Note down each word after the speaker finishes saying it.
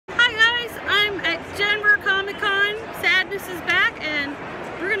Sightings is back, and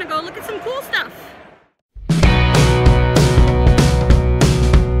we're gonna go look at some cool stuff.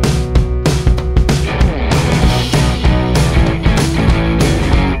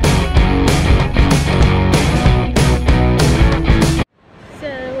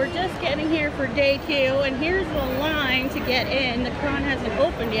 So we're just getting here for day 2, and here's the line to get in. The con hasn't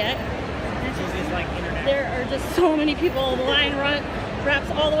opened yet. There are just so many people. The line wraps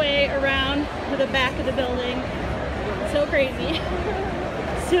all the way around to the back of the building. So crazy.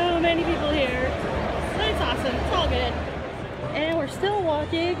 So many people here. But it's awesome. It's all good. And we're still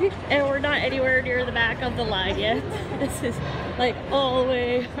walking, and we're not anywhere near the back of the line yet. This is like all the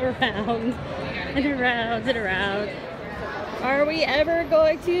way around and around and around. Are we ever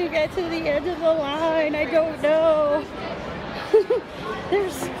going to get to the end of the line? I don't know.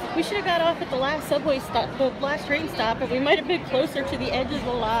 We should have got off at the last subway stop, the last train stop, and we might have been closer to the edge of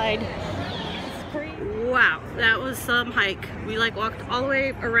the line. It's crazy. Wow, that was some hike. We like walked all the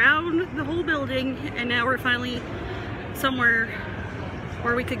way around the whole building, and now we're finally somewhere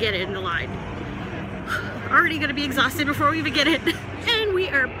where we could get in the line. Already gonna be exhausted before we even get it. And we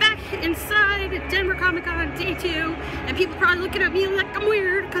are back inside Denver Comic Con day 2, and people probably looking at me like I'm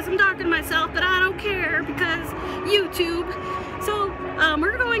weird because I'm talking to myself, but I don't care because YouTube. So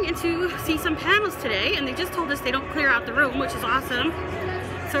we're going to see some panels today, and they just told us they don't clear out the room, which is awesome.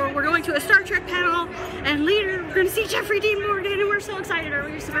 So we're going to a Star Trek panel, and later we're going to see Jeffrey Dean Morgan, and we're so excited. Are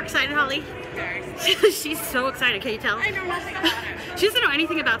we super excited, Holly? She's so excited, can you tell? I know nothing about it. She doesn't know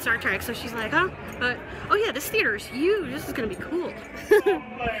anything about Star Trek, so she's like, huh? But, oh yeah, this theater is huge. This is going to be cool.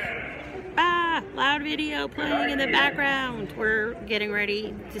 Ah, loud video playing in the background. We're getting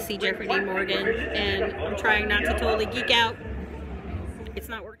ready to see Jeffrey Dean Morgan, and I'm trying not to totally geek out. It's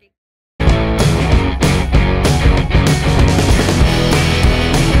not working.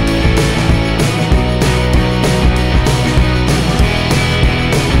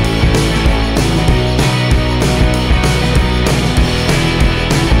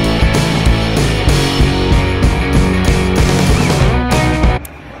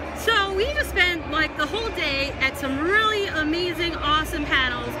 So we just spent like the whole day at some really amazing, awesome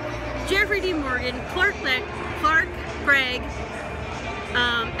panels. Jeffrey Dean Morgan, Clark, Gregg,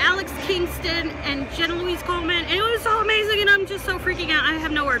 Alex Kingston, and Jenna Louise Coleman, and it was so amazing, and I'm just so freaking out. I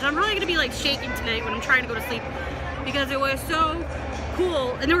have no words. I'm really gonna be like shaking tonight when I'm trying to go to sleep because it was so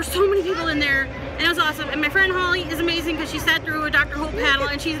cool, and there were so many people in there, and it was awesome. And my friend Holly is amazing because she sat through a Doctor Who panel,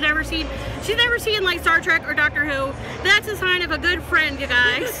 and she's never seen like Star Trek or Doctor Who. That's a sign of a good friend, you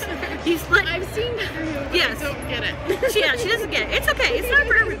guys. He's like, I've seen Doctor Who, yes. I don't get it. Yeah, she doesn't get it. It's okay. It's not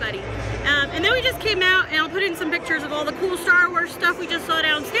for everybody. And then we just came out, and I'll put in some pictures of all the cool Star Wars stuff we just saw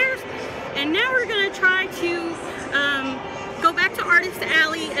downstairs. And now we're gonna try to go back to Artist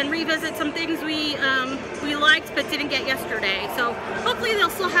Alley and revisit some things we liked but didn't get yesterday. So hopefully they'll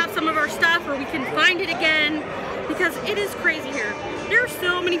still have some of our stuff, or we can find it again, because it is crazy here. There are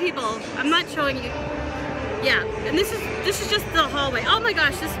so many people. I'm not showing you. Yeah, and this is just the hallway. Oh my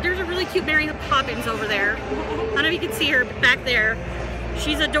gosh, there's a really cute Mary Poppins over there. I don't know if you can see her back there.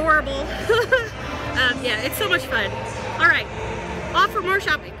 She's adorable. Yeah, it's so much fun. All right, off for more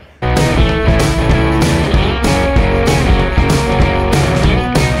shopping.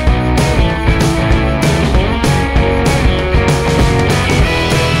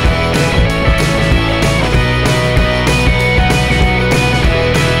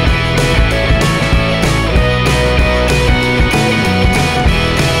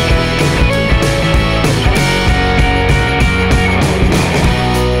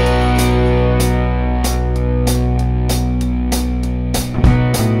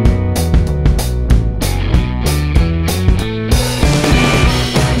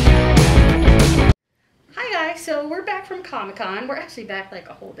 Comic-Con. We're actually back like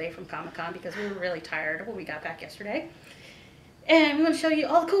a whole day from Comic-Con because we were really tired when we got back yesterday. And we want to show you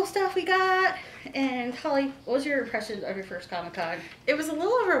all the cool stuff we got. And Holly, what was your impression of your first Comic-Con? It was a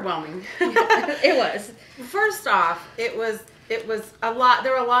little overwhelming. It was. First off, it was a lot.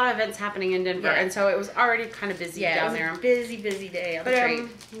 There were a lot of events happening in Denver, and so it was already kind of busy down there. Busy day on the train.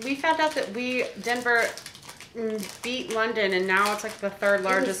 We found out that Denver beat London, and now it's like the third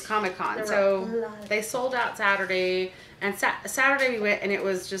largest Comic-Con. So they sold out Saturday, and Saturday we went, and it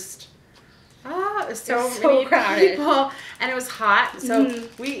was just so many people, and it was hot. So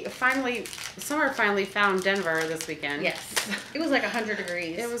summer finally found Denver this weekend. Yes, it was like 100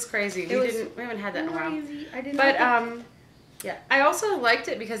 degrees. It was crazy. We haven't had that in a while. I didn't. But yeah, I also liked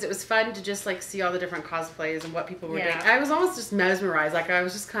it because it was fun to just like see all the different cosplays and what people were doing. I was almost just mesmerized. Like I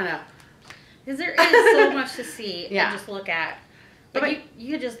was just kind of. Because there is so much to see and just look at. But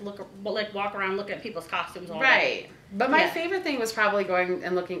you could just walk around, look at people's costumes all day. Right. But my favorite thing was probably going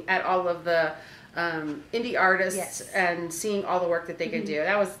and looking at all of the indie artists and seeing all the work that they could do.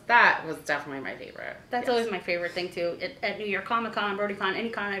 That was definitely my favorite. That's always my favorite thing too. At New York Comic Con, BronyCon, any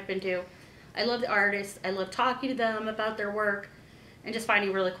con I've been to, I love the artists. I love talking to them about their work and just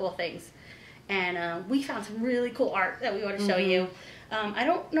finding really cool things. And we found some really cool art that we want to show you. I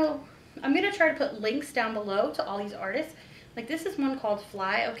don't know. I'm going to try to put links down below to all these artists. Like this is one called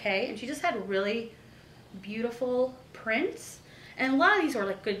Fly Okay, and she just had really beautiful prints. And a lot of these were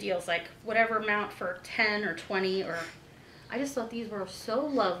like good deals, like whatever amount for 10 or 20 or... I just thought these were so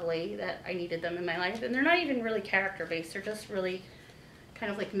lovely that I needed them in my life. And they're not even really character based. They're just really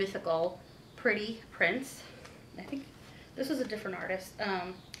kind of like mythical, pretty prints. I think this was a different artist.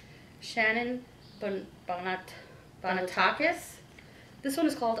 Shannon Bonatokis. This one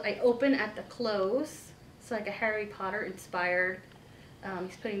is called I Open at the Close. It's like a Harry Potter inspired.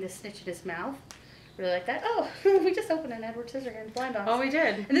 He's putting this snitch in his mouth. Really like that. Oh, we just opened an Edward Scissorhands blind box. Oh, we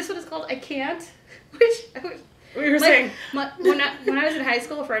did. And this one is called I Can't, which we were saying. When I was in high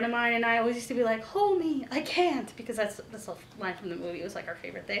school, a friend of mine and I always used to be like, hold me, I can't, because that's a line from the movie. It was like our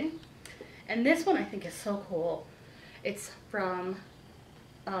favorite thing. And this one I think is so cool. It's from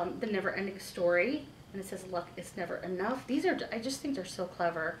The Never Ending Story, and it says, luck is never enough. These are, I just think they're so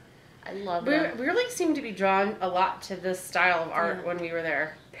clever. I love them. We really seemed to be drawn a lot to this style of art when we were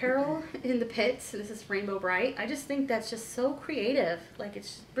there. Peril in the Pits. This is Rainbow Bright. I just think that's just so creative. Like,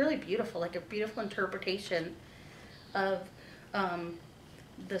 it's really beautiful. Like a beautiful interpretation of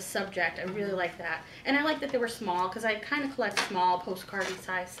the subject. I really like that. And I like that they were small, because I kind of collect small postcard-y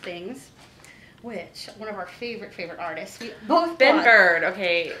size things. Which, one of our favorite artists. We both Byrd.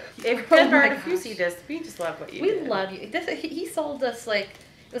 Okay. If Byrd, if you see this, we just love what you do. We love you. He sold us like,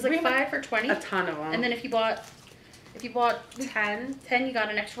 it was like 5 for $20. A ton of them. And then if you bought 10, you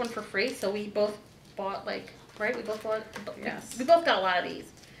got an extra one for free. So we both bought like, right? We both bought, yes. We both got a lot of these.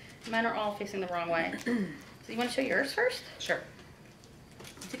 Mine are all facing the wrong way. So you want to show yours first? Sure.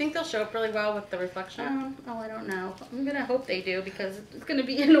 Do you think they'll show up really well with the reflection? Oh, I don't know. I'm going to hope they do, because it's going to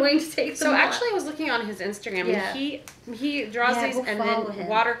be annoying to take them. So actually I was looking on his Instagram, and he draws these and then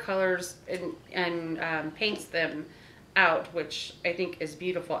watercolors and paints them out, which I think is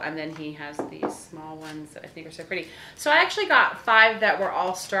beautiful. And then he has these small ones that I think are so pretty. So I actually got 5 that were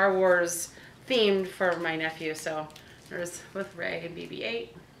all Star Wars themed for my nephew. So there's with Rey and BB-8.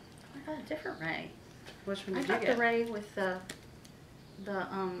 I got a different Rey. Which one did I you got get? the Rey with the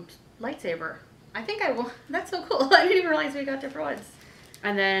lightsaber. I think I will. That's so cool. I didn't even realize we got different ones.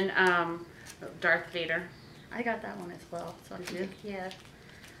 And then Darth Vader. I got that one as well. So I'm think, yeah.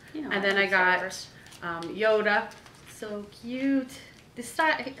 You know, and then I got Yoda. So cute. This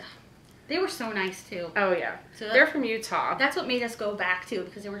style, they were so nice too. Oh yeah. So they're from Utah. That's what made us go back too,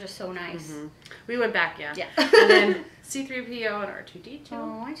 because they were just so nice. We went back, yeah. Yeah. And then C-3PO and R2-D2.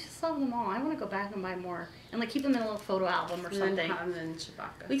 Oh, I just love them all. I want to go back and buy more. And like keep them in a little photo album or something. And then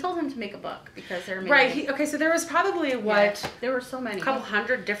Chewbacca. We told him to make a book because they're amazing. Right. Okay, so there was probably there were so many. A couple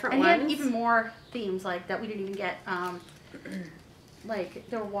hundred different ones. And he had even more themes like that we didn't even get. Like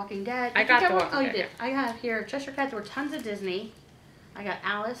there were Walking Dead. I got the Walking Dead. Oh, you did. I have here Cheshire Cat. There were tons of Disney. I got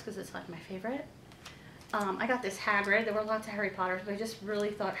Alice because it's like my favorite. I got this Hagrid. There were lots of Harry Potters, but I just really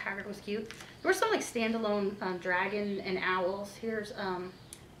thought Hagrid was cute. There were some like standalone dragon and owls. Here's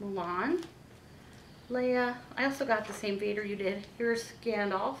Mulan, Leia. I also got the same Vader you did. Here's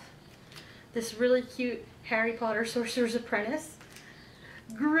Gandalf. This really cute Harry Potter Sorcerer's Apprentice.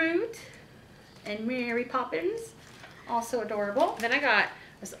 Groot and Mary Poppins. Also adorable. Then I got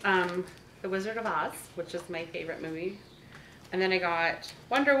The Wizard of Oz, which is my favorite movie. And then I got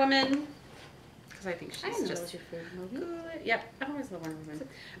Wonder Woman, because I think she's just that was your favorite movie. Good. Yep, I always love Wonder Woman.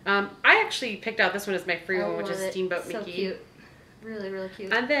 I actually picked out this one as my free one, which is Steamboat Mickey. So cute. Really, really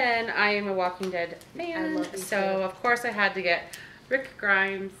cute. And then I am a Walking Dead fan. I love these so of course I had to get Rick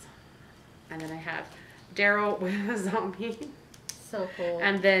Grimes. And then I have Daryl with a zombie. So cool.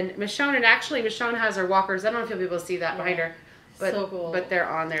 And then Michonne, and actually Michonne has her walkers. I don't know if you'll be able to see that behind her. But, so cool. But they're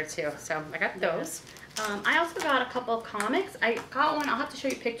on there too. So I got those. I also got a couple of comics. I got one. I'll have to show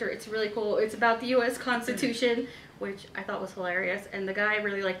you a picture. It's really cool. It's about the U.S. Constitution, which I thought was hilarious. And the guy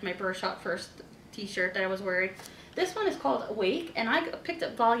really liked my Burr Shot First t-shirt that I was wearing. This one is called Awake, and I picked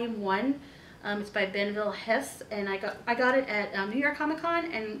up Volume 1. It's by Benville Hess, and I got it at New York Comic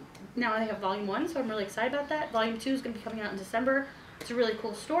Con, and now I have Volume 1, so I'm really excited about that. Volume 2 is going to be coming out in December. It's a really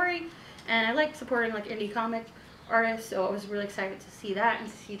cool story, and I like supporting like indie comic artists, so I was really excited to see that and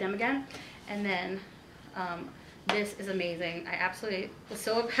to see them again. And then this is amazing. I absolutely was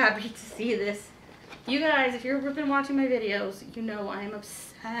so happy to see this You guys, if you've been watching my videos, you know I am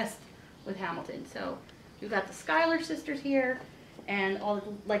obsessed with Hamilton. So we've got the Schuyler sisters here and all the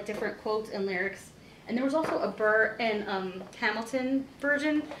like different quotes and lyrics. And there was also a Byrd and Hamilton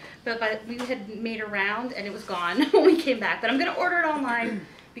version, but we had made a round and it was gone when we came back. But I'm going to order it online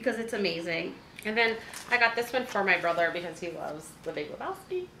because it's amazing. And then I got this one for my brother because he loves The Big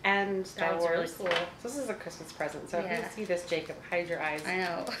Lebowski and Star Wars. Really cool. So this is a Christmas present. So if you see this, Jacob, hide your eyes. I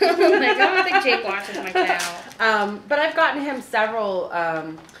know. Like, I don't think Jake watches my channel. But I've gotten him several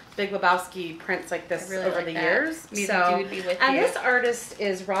Big Lebowski prints like this over the years. So, and this artist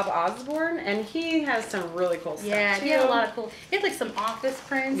is Rob Osborne, and he has some really cool stuff. Yeah, too. he had a lot of cool. He had like some office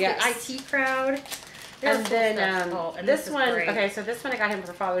prints, the IT crowd. And then and this one, okay, so this one I got him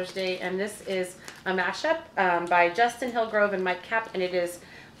for Father's Day, and this is a mashup by Justin Hillgrove and Mike Cap, and it is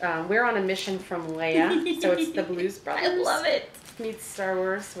We're on a Mission from Leia, so it's the Blues Brothers. I love it. Meets Star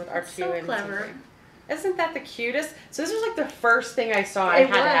Wars with R2 so and clever. Something. Isn't that the cutest? So this was like the first thing I saw. I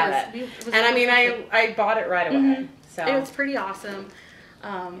had to have it. And I mean, I bought it right away. So it was pretty awesome.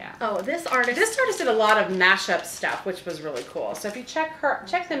 Oh, this artist did a lot of mashup stuff, which was really cool. So if you check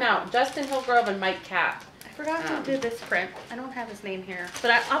them out, Justin Hillgrove and Mike Cap. I forgot who did this print. I don't have his name here,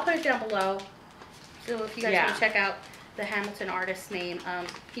 but I'll put it down below. So if you guys want to check out the Hamilton artist's name,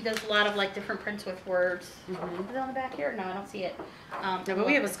 he does a lot of like different prints with words. Is it on the back here? No, I don't see it. No, but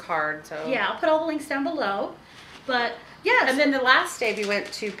we have his card, so yeah, I'll put all the links down below. But yeah, and then the last day we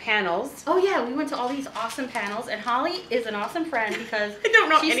went to panels. Oh yeah, we went to all these awesome panels, and Holly is an awesome friend because I don't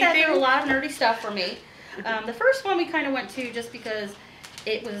know she anything. sat through a lot of nerdy stuff for me. The first one we kind of went to just because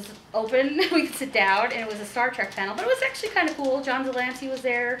it was open, we could sit down, and it was a Star Trek panel, but it was actually kind of cool. John Delancie was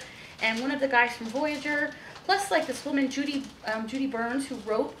there, and one of the guys from Voyager, plus like this woman, Judy Burns, who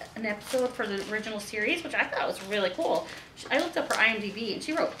wrote an episode for the original series, which I thought was really cool. I looked up her IMDb, and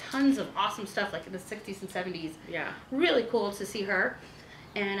she wrote tons of awesome stuff like in the 60s and 70s. Yeah. Really cool to see her.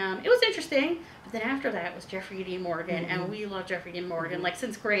 And it was interesting. But then after that was Jeffrey Dean Morgan, and we love Jeffrey Dean Morgan, like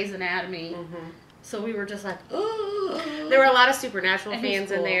since Grey's Anatomy. So we were just like, oh. There were a lot of Supernatural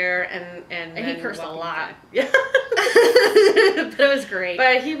fans in there, and he cursed a lot. Yeah. But it was great.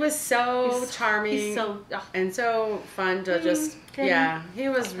 But he was so charming. He's so and so fun to just he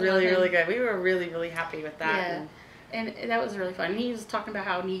was really good. We were really happy with that. Yeah. And that was really fun. He was talking about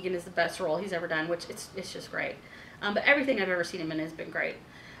how Negan is the best role he's ever done, which it's just great. But everything I've ever seen him in has been great.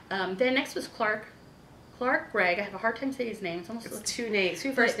 Then next was Gregg. I have a hard time saying his name. It's almost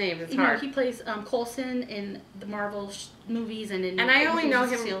two first names. It's hard. He plays Coulson in the Marvel movies and in. And I only know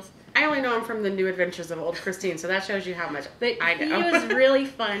him. I only know him from the New Adventures of Old Christine, so that shows you how much I know. He was really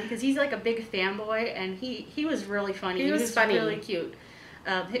fun because he's like a big fanboy, and he was really funny. He was funny. Really cute.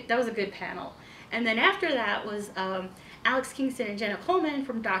 That was a good panel. And then after that was Alex Kingston and Jenna Coleman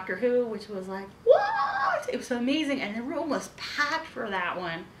from Doctor Who, which was like, what? It was amazing, and the room was packed for that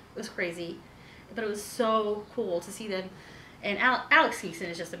one. It was crazy, but it was so cool to see them. And Alex Kingston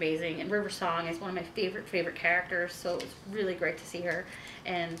is just amazing, and River Song is one of my favorite characters, so it was really great to see her.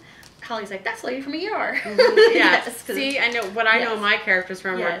 And Holly's like, that's Lady from ER. Yeah. See, I know what I know my characters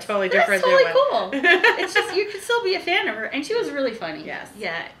from are totally different. That's totally cool. It's just, you could still be a fan of her, and she was really funny. Yes.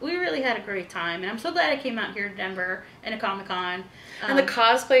 Yeah, we really had a great time, and I'm so glad I came out here to Denver and a Comic-Con. And the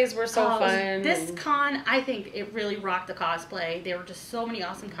cosplays were so fun. This con, I think it really rocked the cosplay. There were just so many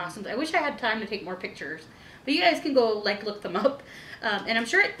awesome costumes. I wish I had time to take more pictures. But you guys can go, like, look them up. And I'm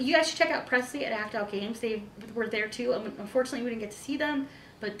sure you guys should check out Presley at Act Out Games. They were there, too. Unfortunately, we didn't get to see them.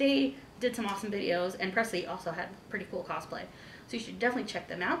 But they did some awesome videos. And Presley also had pretty cool cosplay. So you should definitely check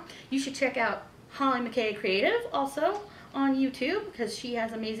them out. You should check out Holly McKay Creative also on YouTube, because she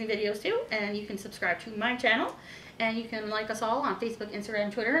has amazing videos, too. And you can subscribe to my channel. And you can like us all on Facebook,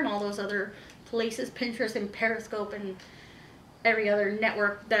 Instagram, Twitter, and all those other places. Pinterest and Periscope and every other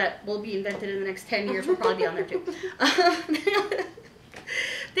network that will be invented in the next 10 years will probably be on there too.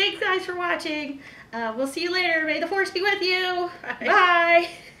 Thanks guys for watching. We'll see you later. May the force be with you. Bye.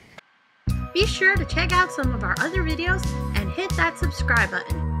 Be sure to check out some of our other videos and hit that subscribe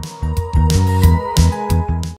button.